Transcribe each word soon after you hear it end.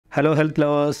Hello health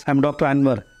lovers, I'm Dr.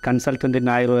 Anvar, consultant in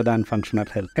Ayurveda and functional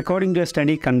health. According to a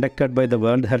study conducted by the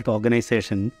World Health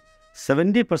Organization,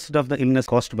 70% of the illness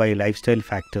caused by lifestyle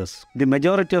factors. The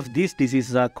majority of these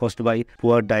diseases are caused by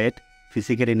poor diet,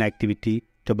 physical inactivity,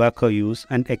 tobacco use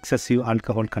and excessive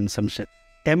alcohol consumption.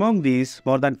 Among these,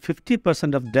 more than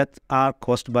 50% of deaths are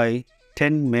caused by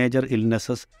 10 major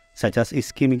illnesses such as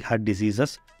ischemic heart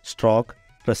diseases, stroke,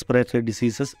 respiratory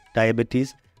diseases,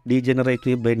 diabetes,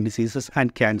 degenerative brain diseases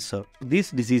and cancer.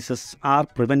 These diseases are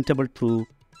preventable through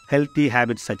healthy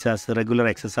habits such as regular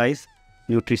exercise,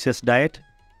 nutritious diet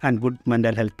and good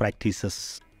mental health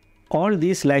practices. All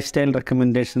these lifestyle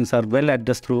recommendations are well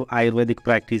addressed through Ayurvedic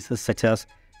practices such as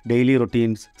daily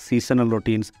routines, seasonal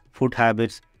routines, food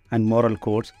habits and moral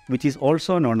codes, which is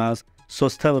also known as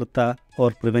Swastha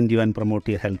or preventive and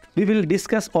promotive health. We will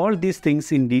discuss all these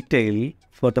things in detail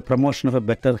for the promotion of a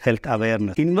better health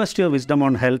awareness. Invest your wisdom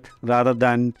on health rather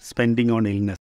than spending on illness.